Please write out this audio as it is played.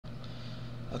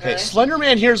Okay, Slender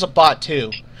Man here's a bot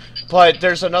too, but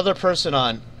there's another person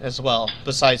on as well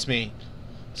besides me.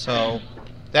 So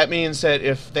that means that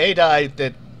if they die,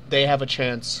 that they have a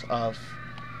chance of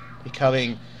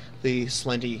becoming the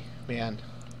Slendy Man.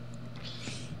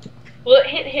 Well, it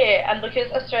hit here, and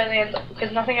because Australians,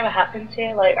 because nothing ever happens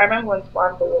here. Like I remember when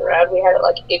Swan flew around, we had it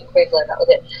like in Queensland. That was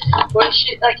it. When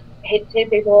shit like hits here,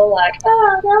 people are like,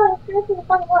 "Oh no, this is a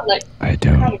fun one." Like I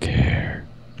don't care.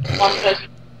 One person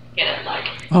get it, like.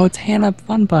 Oh, it's Hannah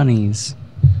Fun Bunnies.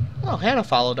 Oh, Hannah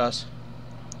followed us.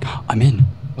 I'm in.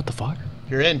 What the fuck?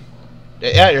 You're in.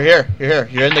 Yeah, you're here. You're here.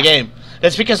 You're in the game.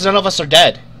 It's because none of us are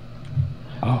dead.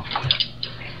 Oh.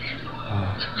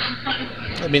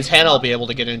 That means Hannah will be able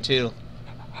to get in too.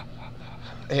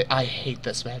 I hate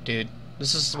this map, dude.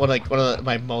 This is one of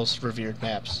my most revered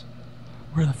maps.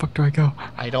 Where the fuck do I go?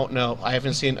 I don't know. I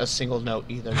haven't seen a single note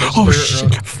either. Oh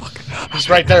shit! Fuck. He's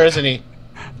right there, isn't he?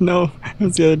 No, it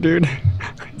was the other dude.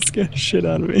 He scared the shit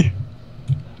out of me.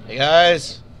 Hey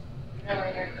guys.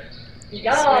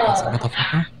 Yeah.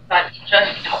 Motherfucker.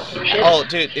 Oh,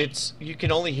 dude, you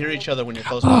can only hear each other when you're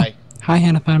close by. Hi,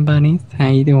 Hannah Fun Bunnies. How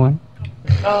you doing?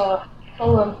 Oh,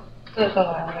 hold on.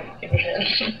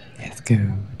 It's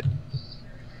good.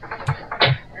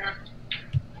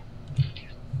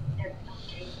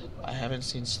 I haven't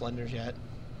seen Slender yet.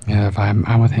 Yeah, if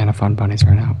I'm with Hannah Fun Bunnies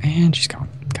right now, and she's gone.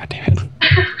 God damn it.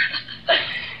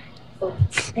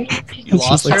 You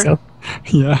lost her? So,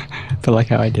 yeah, but like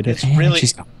how I did it. It's and really.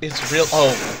 she's gone. It's real.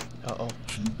 Oh. Uh-oh.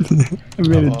 I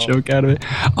made a joke out of it.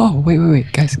 Oh,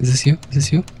 wait, guys, is this you? Is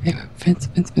this you? Hey, Vince,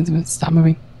 stop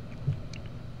moving.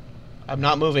 I'm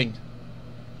not moving.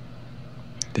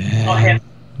 Damn.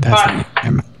 That's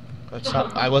not. That's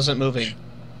not. I wasn't moving.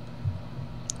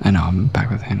 I know. I'm back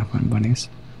with Hannah Fun Bunnies.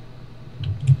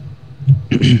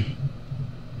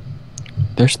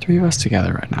 There's 3 of us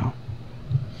together right now.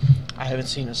 I haven't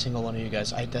seen a single one of you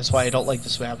guys. That's why I don't like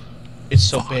this map. It's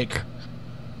so big.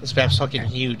 This map's fucking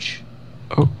huge.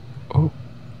 Oh.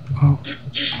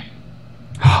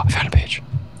 I found a page.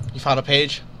 You found a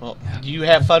page? Well, you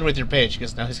have fun with your page,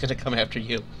 because now he's gonna come after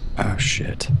you. Oh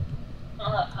shit.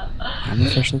 I'm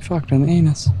officially fucked in the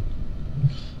anus.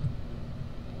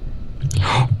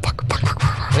 Fuck.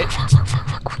 Wait.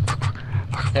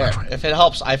 There, if it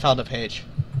helps, I found a page.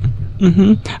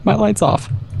 My light's off.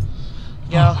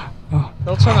 Yeah. Oh.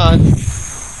 It'll turn on.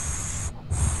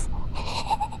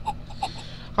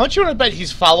 How much you want to bet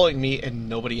he's following me and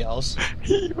nobody else?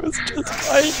 He was just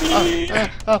like me.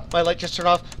 My light just turned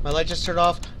off. My light just turned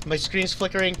off. My screen's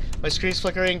flickering. My screen's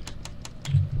flickering.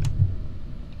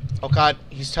 Oh god,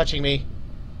 he's touching me.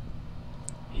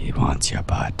 He wants your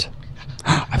butt.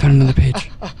 I found another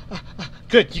page.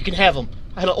 Good, you can have him.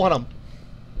 I don't want him.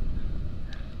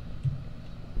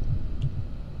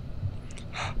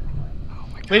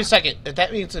 Wait a second.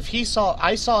 That means if I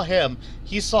saw him,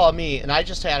 he saw me, and I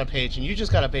just had a page, and you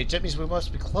just got a page. That means we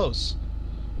must be close.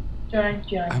 I'm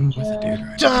with a dude right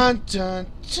now. Dun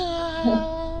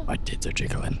dun. My tits are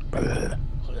jiggling.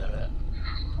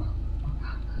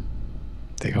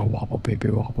 They go wobble baby,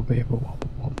 wobble baby,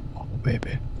 wobble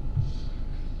baby.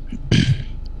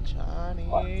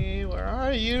 Johnny, where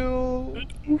are you? I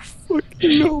don't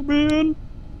fucking know, man.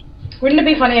 Wouldn't it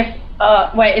be funny if,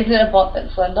 wait, is it a bot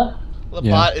that's Slender? The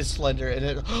bot is Slender, and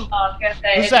it. I was gonna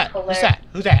say, Who's that? Who's that?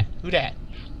 Who that? Who that?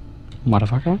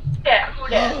 Motherfucker? Yeah, who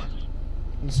that?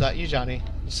 It's not you, Johnny.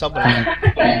 It's somebody.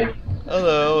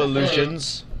 Hello,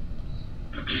 illusions.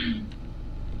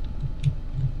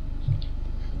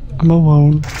 I'm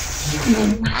alone.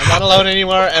 I'm not alone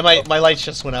anymore, and my lights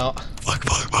just went out. Fuck.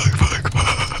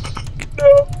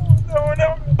 No. Oh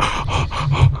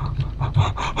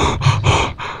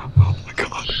my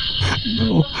god.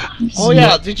 No. Oh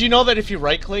yeah, did you know that if you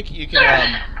right click, you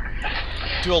can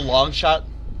do a long shot?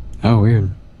 Oh, weird.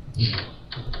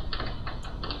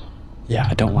 Yeah,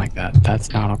 I don't like that.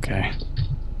 That's not okay.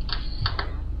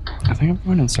 I think I'm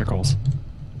going in circles.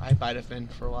 I might have been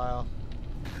for a while.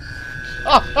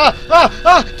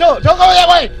 Don't go that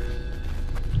way!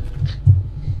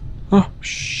 Oh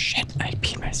shit, I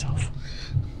peed myself.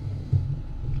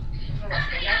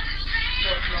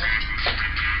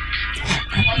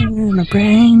 In my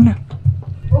brain.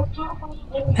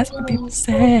 That's what people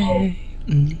say.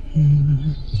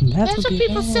 That's what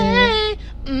people say.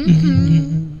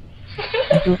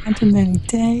 I go on to many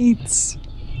dates.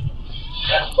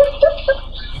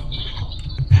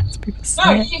 That's what people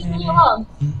say.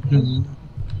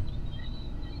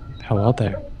 Hello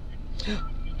there.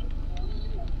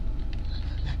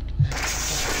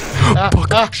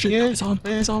 Fuck, shit. It's on.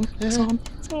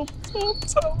 Stop.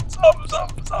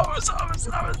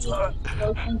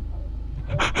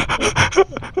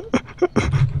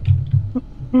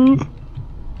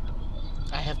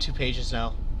 I have 2 pages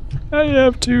now. I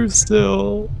have to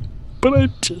still, but I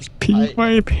just peed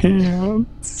my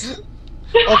pants.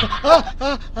 Okay.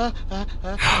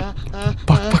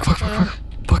 Fuck.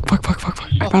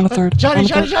 I found a third. Johnny.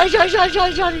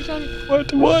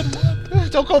 What?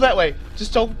 Don't go that way.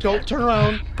 Just don't turn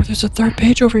around. But there's a third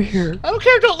page over here. I don't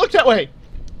care. Don't look that way.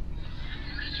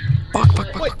 Fuck.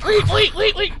 Wait.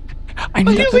 I Are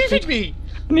need you a third leaving page. me?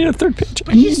 I need a third page.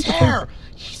 But he's there.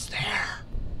 He's there.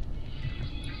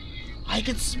 I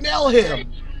can smell him.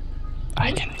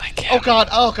 I can lick him.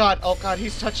 Oh god.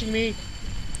 He's touching me.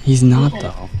 He's not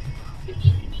though.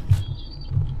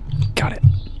 Got it.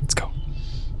 Let's go.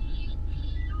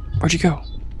 Where'd you go?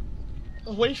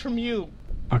 Away from you.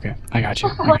 Okay, I got you.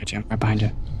 I'm right behind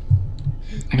you.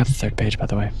 I got the third page, by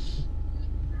the way.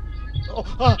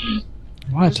 Oh,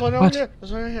 What? There's one over What? here.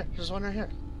 There's one right here.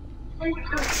 Oh, I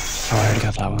already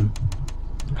got that one.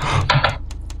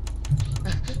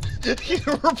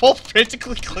 We're both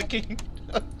frantically clicking.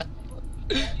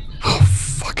 Oh,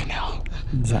 fucking hell.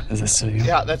 Is this still you?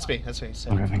 Yeah, that's me. So.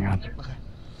 Okay, thank God. Okay.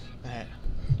 Alright.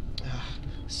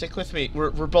 Stick with me.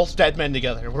 We're both dead men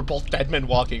together. We're both dead men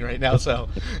walking right now, so.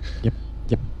 Yep.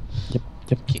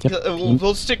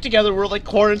 We'll stick together. We're like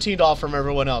quarantined off from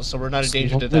everyone else, so we're not a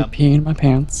danger to them. Peeing my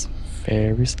pants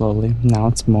very slowly. Now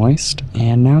it's moist,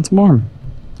 and now it's warm.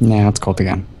 Now it's cold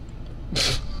again.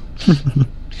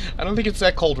 I don't think it's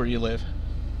that cold where you live.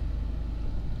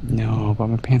 No, but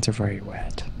my pants are very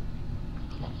wet.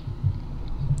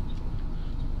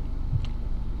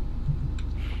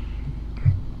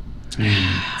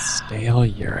 Stale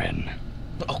urine.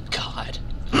 Oh God.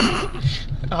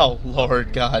 Oh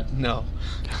Lord God, no.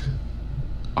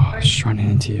 Oh, I was just running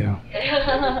into you.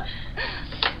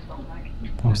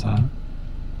 What was that?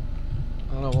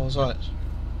 I don't know, what was that?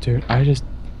 Dude, I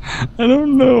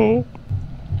don't know.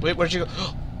 Wait, where'd you go?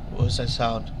 What was that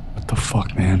sound? What the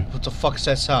fuck, man? What the fuck is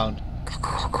that sound?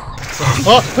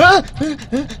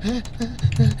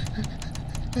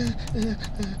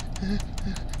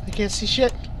 I can't see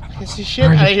shit.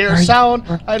 I hear a sound.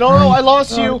 I don't know. I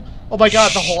lost you. Oh my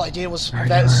God! The whole idea was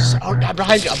that. I'm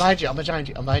behind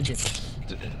you.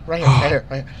 Right here.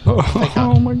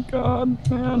 Oh my God,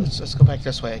 man. Let's go back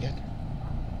this way again.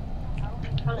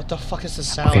 What the fuck is the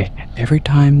sound? Okay, every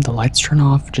time the lights turn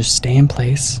off, just stay in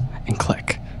place and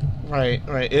click. Right.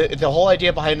 The whole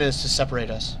idea behind it is to separate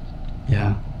us.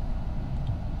 Yeah.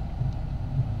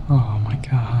 Oh my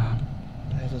God.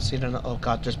 I haven't seen enough. Oh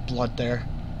God, there's blood there.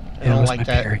 I It don't was like my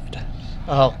that. period.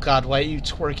 Oh God, why are you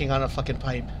twerking on a fucking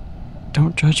pipe?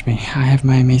 Don't judge me. I have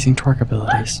my amazing twerk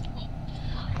abilities.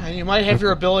 And you might have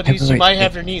your abilities, you might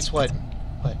have your needs. What?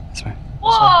 This way.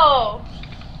 Whoa!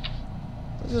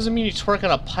 That doesn't mean you twerk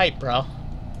on a pipe, bro.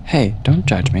 Hey, don't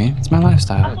judge me. It's my I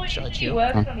lifestyle. thought judge he you.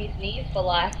 works on his knees for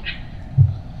life.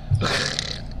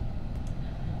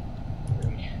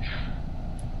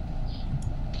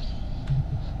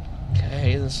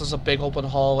 Okay, this is a big open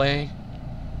hallway.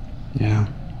 Yeah.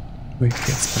 We could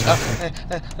get split up.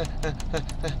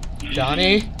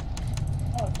 Johnny?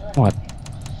 What?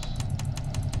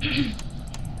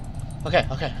 Okay.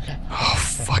 Oh,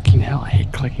 fucking hell. I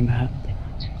hate clicking that.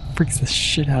 Freaks the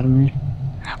shit out of me.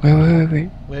 Wait.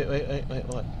 Wait,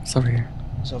 what? It's over here.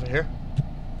 It's over here?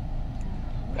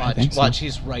 I think so. Watch,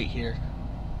 he's right here.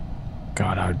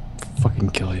 God, I would fucking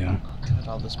kill you. God,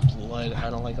 all this blood. I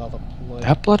don't like all the blood.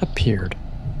 That blood appeared.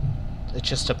 It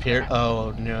just appeared.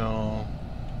 Oh, no.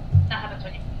 That happens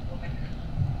when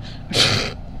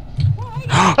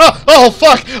Oh,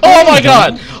 fuck! Oh, my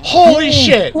God! Holy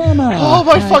shit! Oh,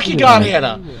 my fucking God,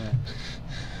 Hannah!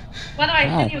 By the way, I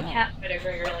sent you a cat photo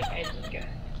very like ages ago.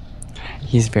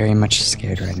 He's very much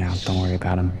scared right now. Don't worry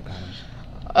about him.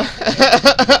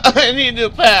 I need to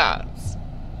pass.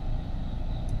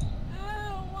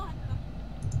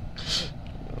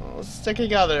 Oh, stick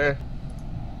together.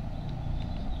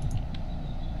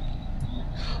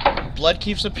 Blood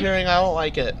keeps appearing. I don't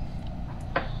like it.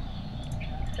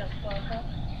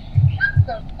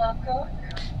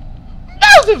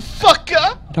 Motherfucker!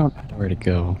 I don't know where to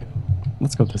go.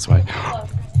 Let's go this way.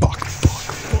 Fuck.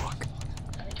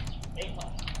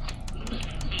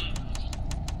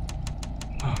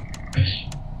 Oh.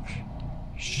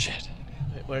 Shit.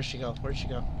 Wait, where'd she go?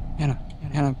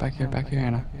 Hannah, back here,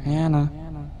 Hannah. Hannah.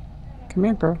 Come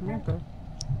here, bro.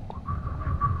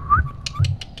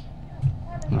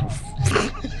 Oh.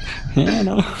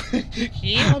 Hannah.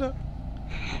 Hannah.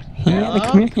 Hannah,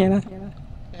 come here, Hannah.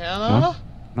 Hannah?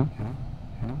 No.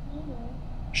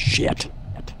 Shit.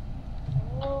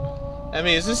 I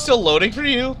mean, is this still loading for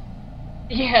you?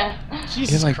 Yeah. Jesus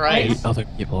There's like Christ. 8 other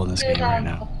people in this game right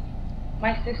now.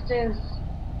 My sister's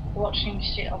watching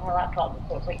shit on my laptop,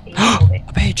 so it's like easy. A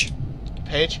page.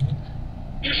 Page?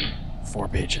 4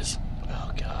 pages.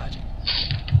 Oh god.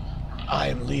 I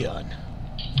am Leon.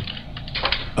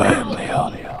 I am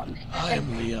Leon. I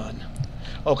am Leon.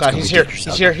 Oh god, he's here.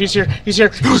 He's here. He's here. He's here.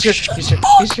 He's here. He's here.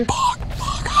 He's here.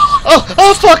 Oh,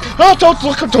 oh fuck! Oh, don't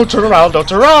look! Don't turn around! Don't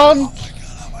turn around!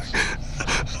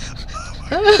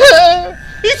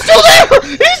 He's still there!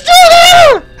 He's still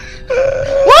there!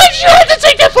 Why'd you have to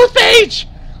take that 4th page?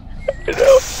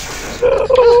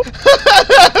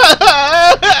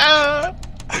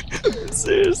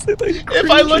 Seriously, like if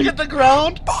I look at the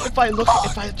ground, if I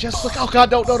just look, oh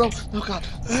god, no, oh god.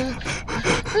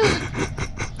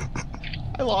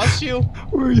 I lost you.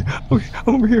 Where are you? Okay,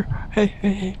 I'm over here.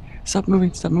 Hey. Stop moving,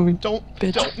 Don't,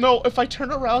 bitch. no, if I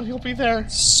turn around, he'll be there.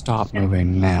 Stop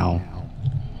moving now.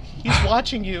 He's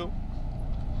watching you.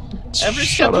 Every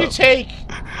Shut step up. you take.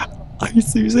 Are you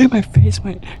seriously? My face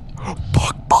went.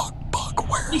 Buck.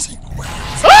 Where is he? Oh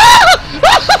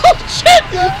shit!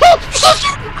 Oh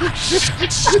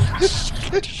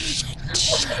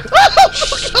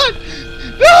god!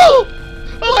 No!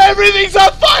 Oh, everything's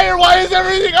on fire! Why is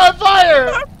everything on fire?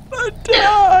 I'm gonna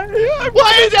die.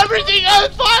 Why is everything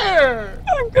on fire?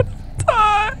 I'm gonna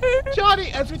die.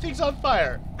 Johnny, everything's on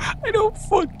fire. I don't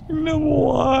fucking know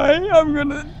why. I'm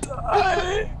gonna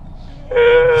die.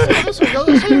 This way, go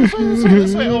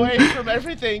this way, away from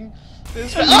everything.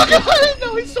 This way. Oh god,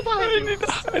 no, he's still behind I you. need to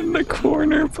hide in the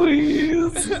corner,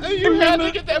 please. You had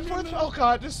to get that 4th. Oh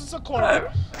god, this is a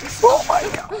corner. Oh my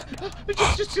god.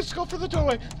 Just go for the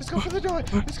doorway. Just go for the doorway.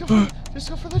 Just go for the door. Just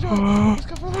go for the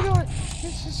door.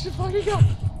 Just fucking go.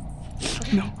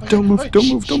 Okay, No, okay, don't move, okay, don't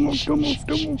move.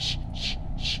 Shh.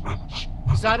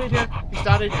 He's not in here. He's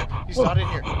not in here. It's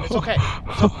okay.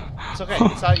 It's okay.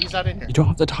 He's not in here. You don't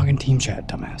have to talk in team chat,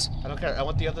 dumbass. I don't care. I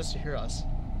want the others to hear us.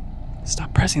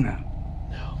 Stop pressing that.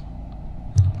 No.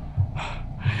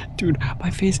 Dude, my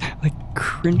face like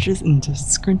cringes and just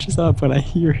scrunches up when I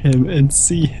hear him and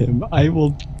see him. I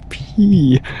will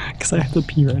pee, because I have to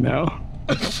pee right now.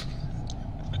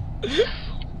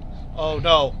 Oh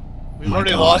no. We've My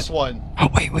already God. lost one. Oh,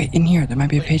 wait, in here. There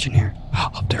might be a page in here.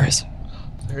 Oh, there is.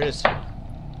 There is.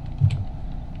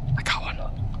 I got one.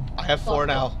 I have 4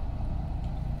 now.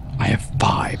 I have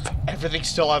 5. Everything's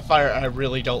still on fire. I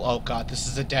really don't. Oh god, this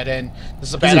is a dead end. This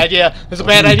is a bad idea. This is a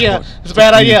bad idea. This is a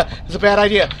bad idea. This is a bad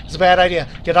idea. This is a bad idea.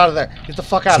 Get out of there. Get the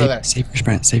fuck out of there. Save your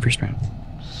sprint.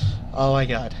 Oh my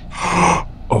god.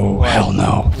 Oh, What? hell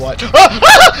no. What? He's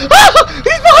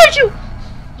behind you!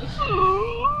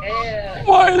 Yeah.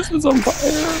 Why is this on fire?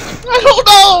 I don't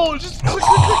know! Just quick.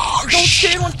 Don't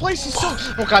stay in one place. He's still.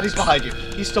 Oh god, he's behind you.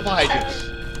 He's still behind you.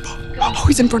 Oh,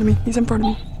 he's in front of me.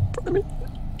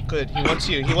 Good. He wants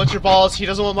you. He wants your balls. He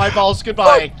doesn't want my balls.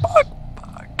 Goodbye. Fuck.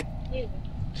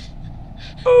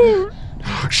 Oh,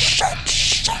 shit.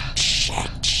 Oh, shit.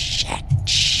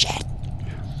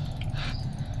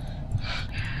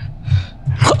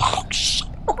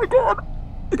 Oh my god.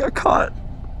 I got caught.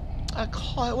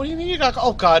 Caught? What do you mean you got caught?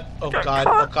 Oh god. Oh god.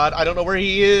 Oh god. I don't know where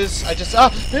he is. I just.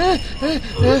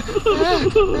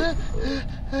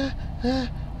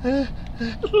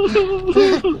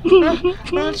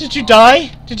 Did you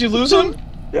die? Did you lose him?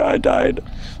 Yeah, I died.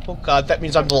 Oh god, that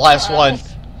means I'm the last one.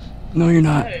 No, you're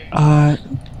not.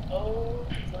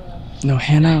 No,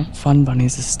 Hannah Fun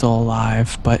Bunnies is still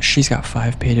alive, but she's got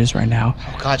 5 pages right now.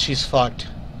 Oh god, she's fucked.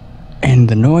 And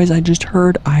the noise I just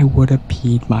heard, I would have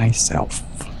peed myself.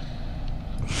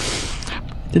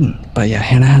 Didn't. But yeah,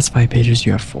 Hannah has 5 pages,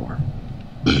 you have 4.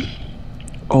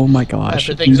 Oh my gosh.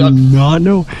 You do not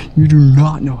know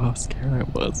how scared I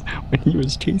was when he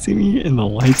was chasing me and the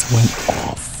lights went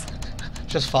off.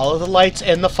 Just follow the lights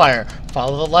and the fire.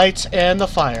 Follow the lights and the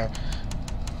fire.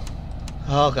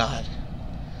 Oh god.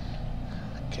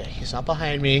 Okay, he's not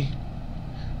behind me.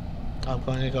 I'm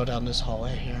going to go down this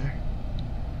hallway here.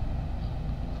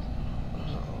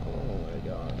 Oh my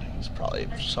god. He's probably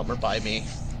somewhere by me.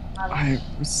 I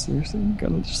was seriously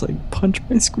gonna just like punch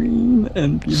my screen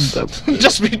and be done.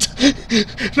 Just be.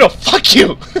 No, fuck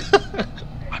you!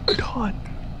 I'm done.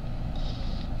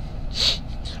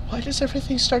 Why does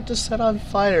everything start to set on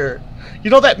fire?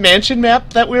 You know that mansion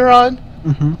map that we were on?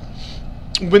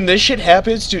 Mm-hmm. When this shit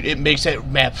happens, dude, it makes that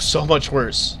map so much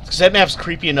worse. Because that map's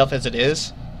creepy enough as it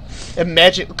is.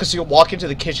 Imagine, because you walk into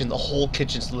the kitchen, the whole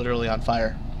kitchen's literally on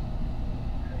fire.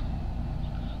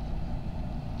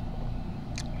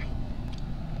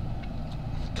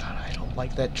 God, I don't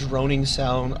like that droning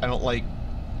sound. I don't like...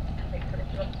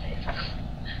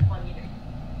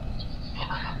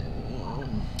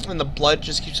 And the blood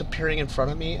just keeps appearing in front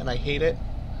of me, and I hate it.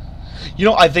 You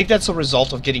know, I think that's a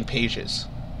result of getting pages.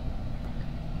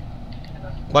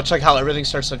 Much like how everything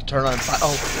starts to turn on fire.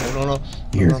 Oh, no.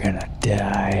 You're gonna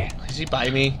die. Is he by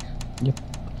me? Yep.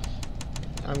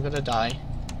 I'm gonna die.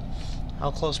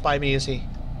 How close by me is he?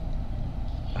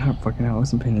 I don't fucking know. I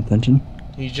wasn't paying attention.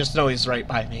 You just know he's right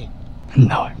by me.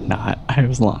 No, I'm not. I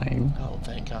was lying. Oh,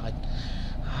 thank God.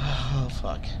 Oh,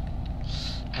 fuck.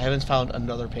 I haven't found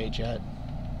another page yet.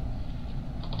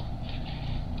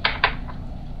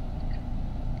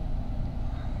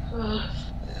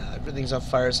 Yeah, everything's on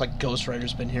fire. It's like Ghost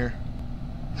Rider's been here.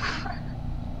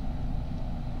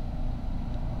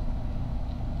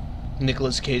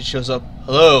 Nicolas Cage shows up.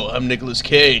 Hello, I'm Nicolas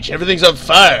Cage. Everything's on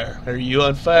fire. Are you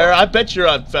on fire? I bet you're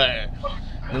on fire.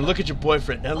 Now look at your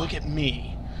boyfriend. Now look at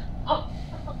me.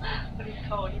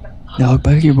 Now look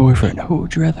back at your boyfriend. Who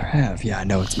would you rather have? Yeah, I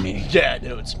know it's me. Yeah, I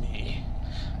know it's me.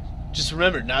 Just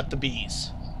remember, not the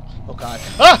bees. Oh, God.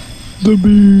 Ah! The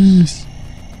bees!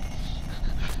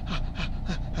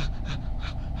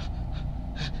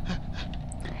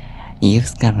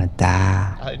 He's gonna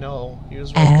die. I know. He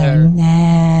was right there.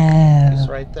 No. He was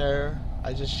right there.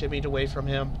 I just shimmied away from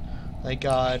him. Thank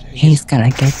God. He's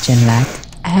gonna get you like,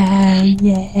 oh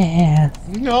yeah.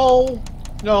 No.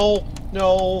 No.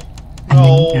 No. And then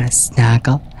No. you're gonna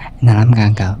snuggle, and then I'm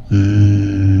gonna go,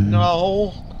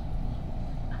 No.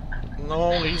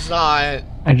 No, he's not.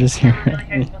 I just hear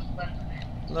it.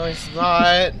 No, he's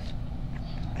not.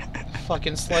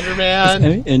 Fucking Slender Man. Is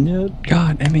Emmy in yet?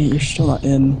 God, Emmy, you're still not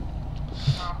in.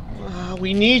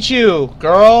 We need you,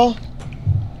 girl.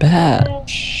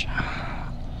 Bitch.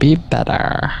 Be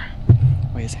better.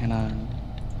 Wait, is Hannah...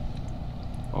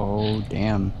 Oh,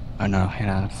 damn. Oh no,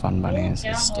 Hannah Fun Bunnies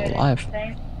is still alive.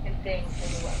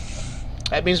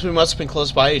 That means we must have been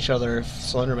close by each other if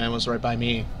Slender Man was right by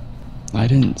me. I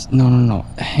didn't... No.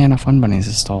 Hannah Fun Bunnies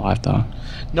is still alive, though.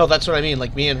 No, that's what I mean.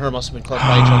 Like, me and her must have been close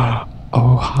by each other.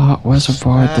 Oh, hot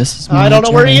reservoir, this is my I don't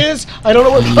know where he is. I don't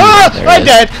know where... Ah! I'm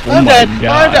dead! I'm dead!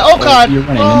 I'm dead! Oh, God!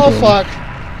 Oh, fuck!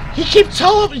 He keeps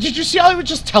Did you see how he would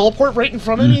just teleport right in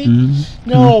front of me?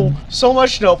 No. So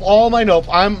much nope. All my nope.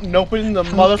 I'm noping the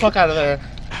motherfucker out of there.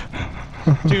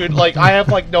 Dude, like, I have,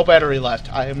 like, no battery left.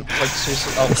 I am, like,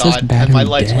 seriously... Oh, God. And my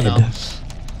lights went out.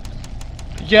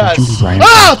 Yes.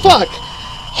 Ah, fuck!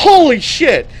 Holy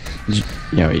shit!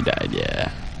 No, he died,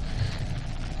 yeah.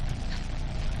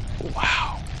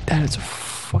 Wow. That is a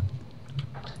fuck...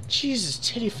 Jesus,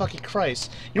 titty fucking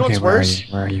Christ. You know what's worse?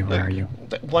 Where are you? Where are you?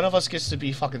 One of us gets to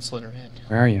be fucking Slender Man.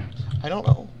 Where are you? I don't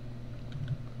know.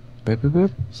 Boop, boop,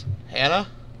 boop. Hannah?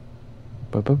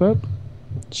 Boop, boop, boop.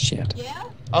 Shit. Yeah?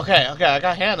 Okay, I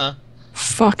got Hannah.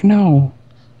 Fuck no.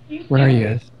 Where are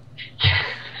you?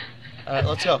 Alright,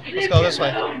 let's go. Let's go this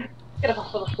way. Get up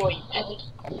off the floor, you peasant.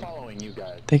 I'm following you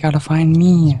guys. They gotta find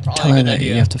me. Probably Tell a her good that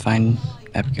idea. you have to find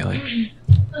Abigail.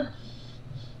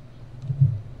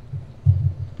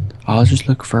 I'll just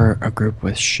look for a group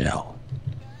with Shell.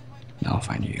 And I'll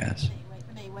find you guys.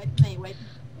 Wait.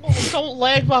 Oh, don't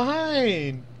lag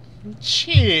behind.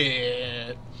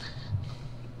 Shit.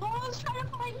 Oh, I was trying to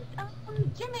find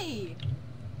Jimmy.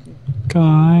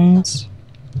 Guys.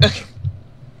 Alright, I'm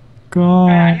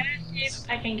Guys. gonna see if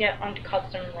I can get onto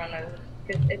custom runners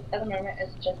because at the moment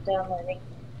it's just downloading.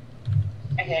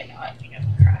 Okay, no, I think I've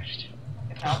crashed.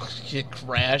 It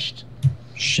crashed.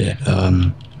 Shit,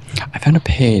 I found a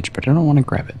page, but I don't want to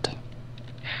grab it.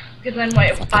 Because then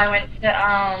I went to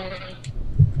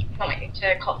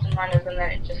custom runners and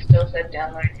then it just still said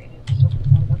downloading and stuff.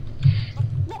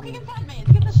 Walking inside me,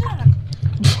 get the shot.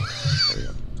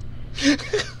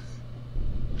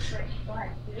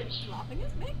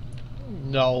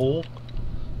 No.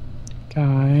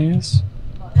 Guys.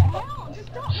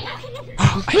 I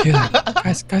hear that.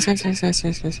 Guys.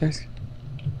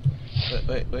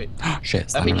 Wait.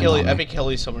 Shit, Epic Slenderman's on me.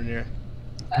 Kelly's somewhere near.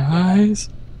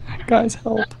 Guys,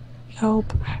 help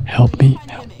me.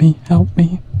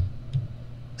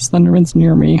 Slenderman's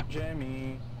near me.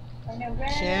 Jimmy.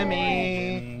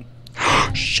 Jimmy.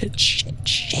 Shit. Did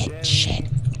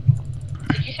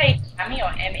you say Sammy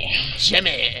or Emmy?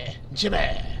 Jimmy.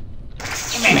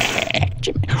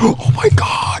 Oh my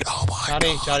god.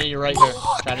 Johnny, you're right here.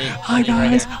 Johnny. Hi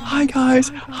guys.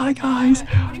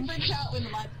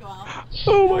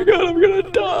 Oh my god, I'm gonna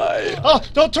die. Oh,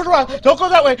 don't turn around. Don't go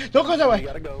that way. You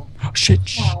gotta go. Oh, shit.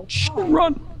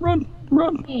 Run. I'm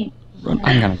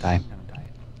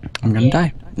gonna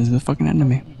die. This is the fucking end of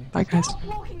me. Bye guys.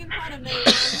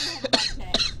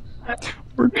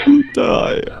 We're gonna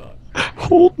die.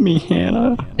 Hold me,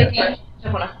 Hannah.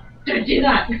 Don't do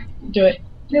that. Do it.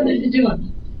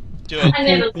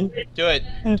 Do it.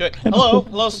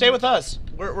 Hello, stay with us.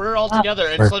 We're all together,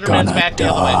 and We're Slenderman's gonna back the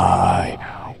other way. die.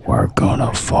 We're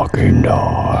gonna fucking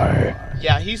die.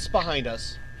 Yeah, he's behind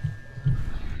us.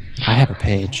 I have a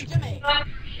page. Alright.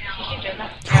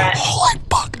 Holy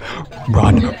fuck!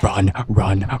 Run, run, run,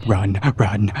 run,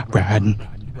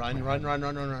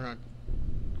 run, run. Run.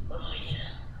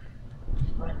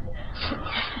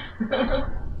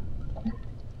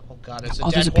 Oh god, it's a Oh,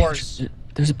 dead there's a horse. page.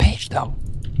 There's a page though.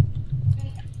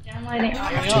 Downloading.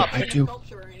 Hurry up. I have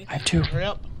two. Hurry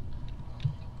up.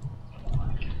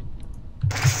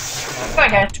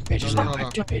 Okay. 2 pages No, now. no, I have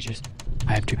no. 2 pages.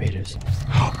 I have 2 pages. No.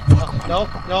 Oh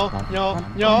god, no. No,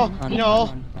 you are.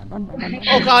 No. I'm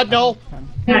dead. No.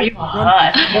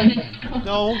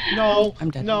 I'm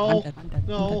dead. No.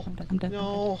 I'm dead.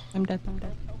 No. I'm dead. I'm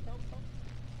dead.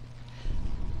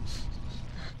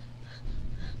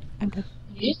 I'm dead.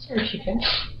 You just heard chicken.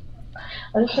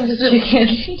 I just heard a chicken.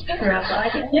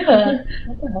 Yeah.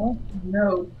 What the hell?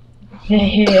 No.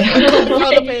 Yeah.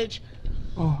 Found the page.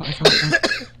 Oh, I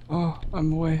got Oh,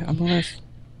 I'm away. I'm alive.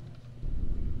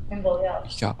 And go, yeah.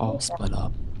 You got all split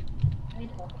up.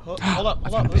 Hold up. I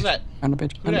found a Who's page. that? Found a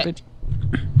page. Who Found a dat? page.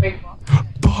 Big one.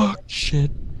 Fuck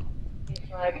shit. He's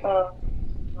like,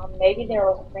 maybe there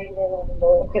was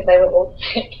more because they were all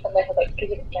sick and they had like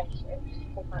physical cancer.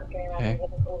 They can't go around Okay.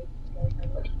 and all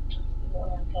more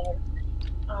around town.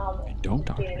 Don't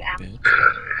talk to being me, out. bitch.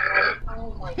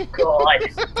 Oh my god.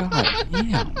 God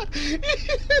damn.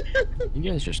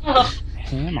 You guys just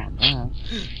ham on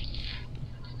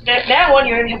that. Now on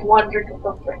you only have one drink of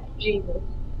soft drink. Jesus.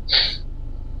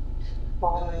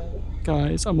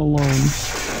 Guys, I'm alone.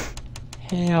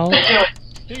 Hell.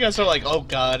 You guys are like, oh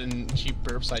god, and she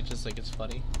burps. I just think it's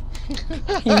funny.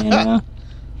 Hannah.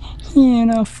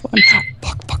 Hannah, fun.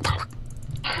 Fuck.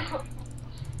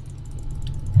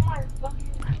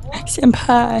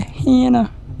 Senpai,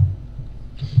 Hannah.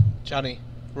 Johnny,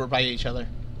 we're by each other.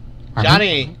 Are we?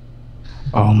 Johnny!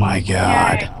 Oh my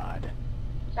god.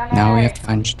 Now we have to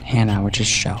find Hannah, which is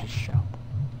Shell.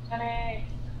 Johnny.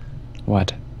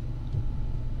 What?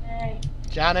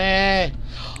 Johnny!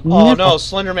 Oh no,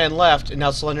 Slenderman left, and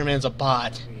now Slenderman's a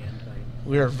bot.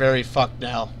 We are very fucked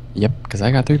now. Yep, because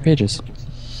I got 3 pages.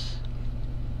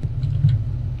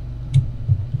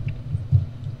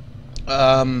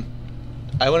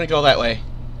 I want to go that way.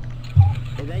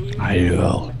 I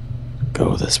will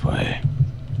go this way.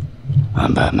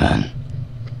 I'm Batman.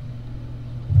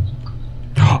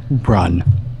 Run.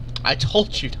 I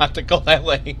told you not to go that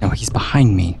way. No, he's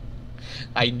behind me.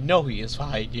 I know he is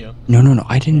behind you. No,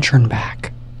 I didn't turn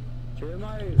back. Who am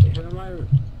I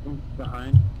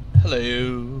behind?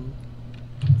 Hello.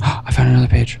 I found another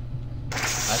page. I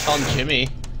found Jimmy.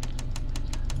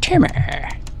 Jimmy.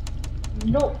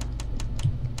 No.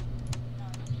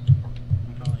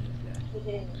 I'm calling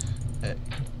this guy.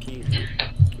 Can you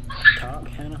talk,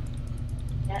 Hannah?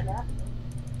 Yeah,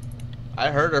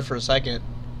 I heard her for a second.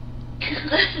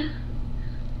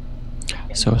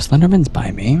 So Slenderman's by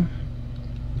me.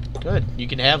 Good. You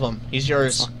can have him. He's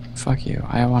yours. Fuck you.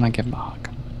 I want to give him a hug.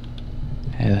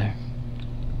 Hey there.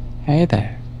 Hey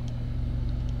there.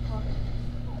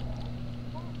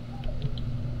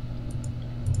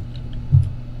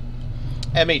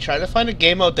 Emmy, try to find a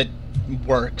game mode that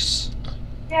works.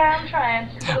 Yeah, I'm trying.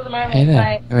 At the moment, Hey there.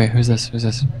 like, Wait, who's this? Who's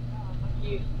this?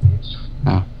 you.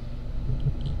 Oh.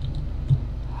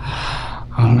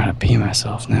 I'm gonna pee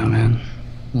myself now, man.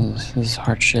 This is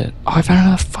hard shit. Oh, I found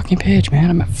another fucking page, man.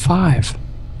 I'm at 5.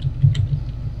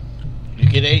 You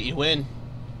get 8, you win.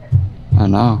 I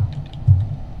know.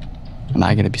 And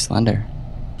I get to be Slender.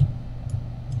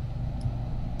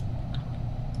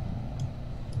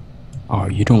 Oh,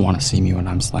 you don't want to see me when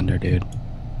I'm Slender, dude.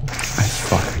 I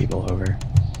fuck people over.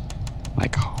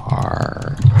 Like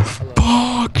hard.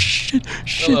 Fuck, shit.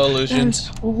 Hello, That Illusions.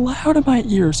 is loud in my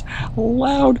ears.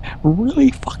 Loud,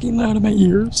 really fucking loud in my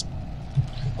ears.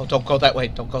 Oh, don't go that way.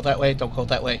 Don't go that way. Don't go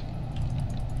that way.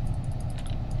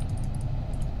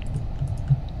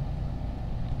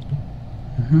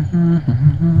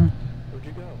 Where'd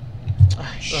you go?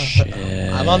 Shit.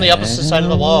 I'm on the opposite side of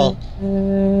the wall.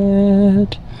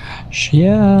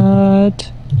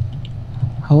 Shit.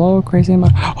 Hello, crazy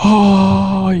man.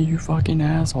 Oh, you fucking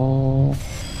asshole.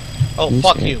 Oh, You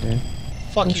fuck scared you. me.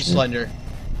 Fuck you, Bullshit. Slender.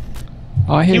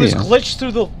 Oh, I hear He you. was glitched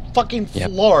through the fucking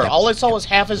Yep, floor. yep, All I saw was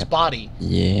half his body.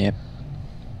 Yep.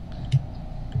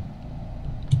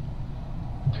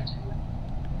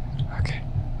 Okay.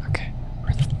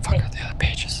 Where the fuck are the other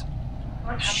pages?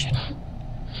 Shit.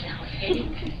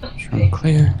 This room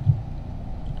clear.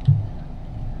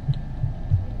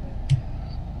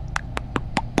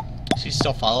 She's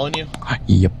still following you?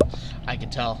 Yep. I can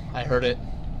tell. I heard it.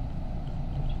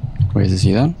 Wait, is this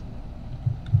you then?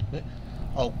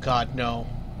 Oh god, no.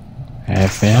 I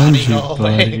found Johnny, you, go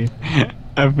away. buddy.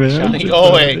 I found Johnny, you, go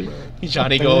away. buddy.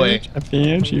 Johnny, go away. I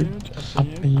found you. I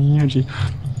found you.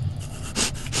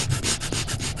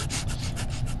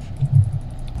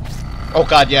 Oh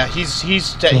god, yeah,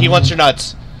 he wants your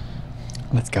nuts.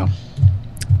 Let's go.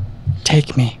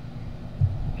 Take me.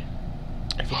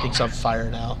 Everything's on fire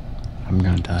now. I'm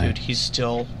gonna die. Dude, he's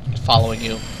still following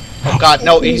you. Oh god,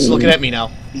 no, he's looking at me now.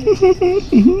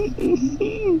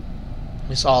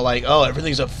 He's all like, oh,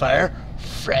 everything's on fire?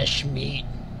 Fresh meat.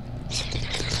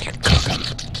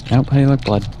 Nope, hey, look,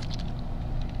 blood.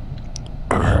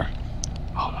 Oh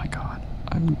my god,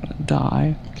 I'm gonna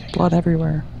die. Okay, blood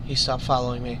everywhere. He stopped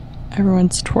following me.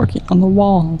 Everyone's twerking on the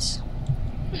walls.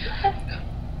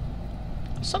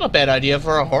 It's not a bad idea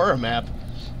for a horror map.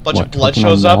 A bunch What, of blood twerking on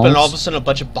shows up, and walls? all of a sudden a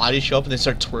bunch of bodies show up, and they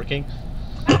start twerking.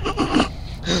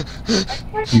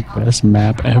 Best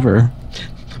map ever.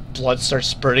 Blood starts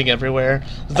spurting everywhere.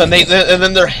 Then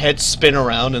then their heads spin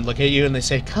around and look at you, and they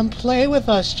say, "Come play with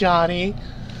us, Johnny."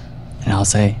 And I'll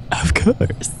say, of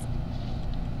course.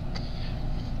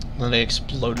 And then they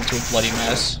explode into a bloody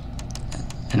mess.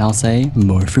 And I'll say,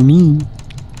 more for me.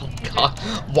 God.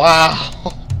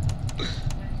 Wow.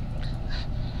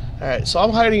 Alright, so I'm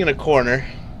hiding in a corner.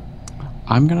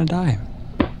 I'm gonna die.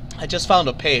 I just found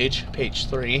a page, page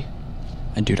 3.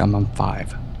 And dude, I'm on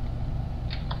 5.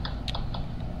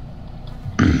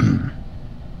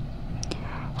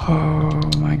 Oh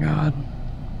my god.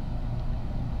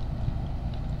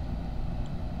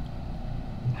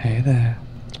 Hey there.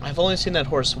 I've only seen that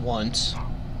horse once.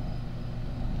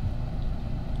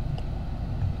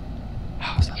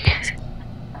 How is that possible?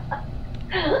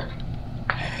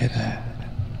 Hey there.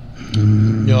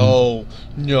 No,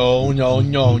 no, no,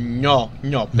 no, no,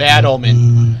 no. Bad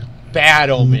omen.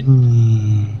 Bad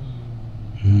omen.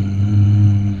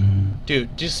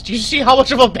 Dude, do you see how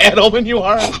much of a bad omen you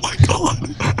are? Oh my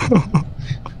god.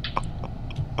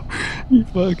 You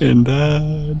fucking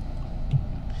died.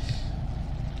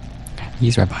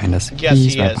 He's right behind us. Yes,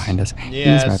 He's he right is. behind us.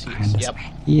 Yes, He's right behind us. yep.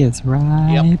 He is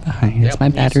right behind us. Yep, My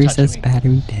he's battery touching says me.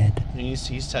 battery dead.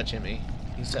 He's touching me.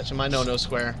 He's touching my no-no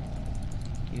square.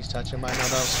 He's touching my no-no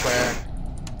square.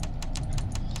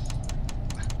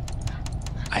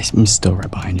 I'm still right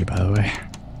behind you, by the way.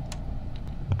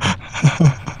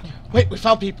 Wait, we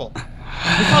found people.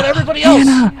 We found everybody else.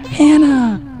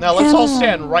 Hannah! Now let's all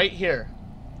stand right here.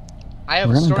 I have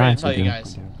We're a gonna story die to if tell we you do.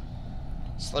 guys. We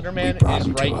Slenderman brought is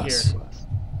him to right us. here.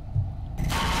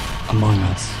 Among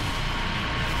us.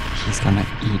 He's gonna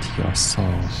eat your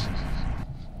soul.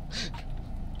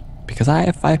 Because I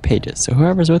have 5 pages, so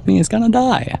whoever's with me is gonna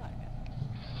die.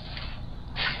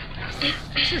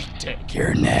 You're dead.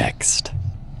 You're next.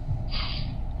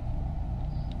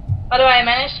 By the way, I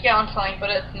managed to get on something, but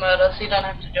it's murder, so you don't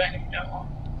have to do anything no more.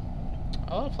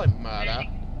 I want to play murder.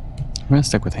 I'm gonna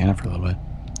stick with Hannah for a little bit.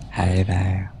 Hey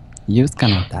there. You're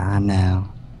gonna die now.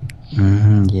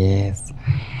 Yes.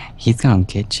 He's gonna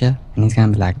get you, and he's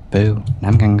gonna be like, boo. And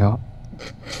I'm gonna go.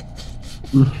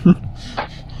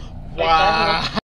 Wow.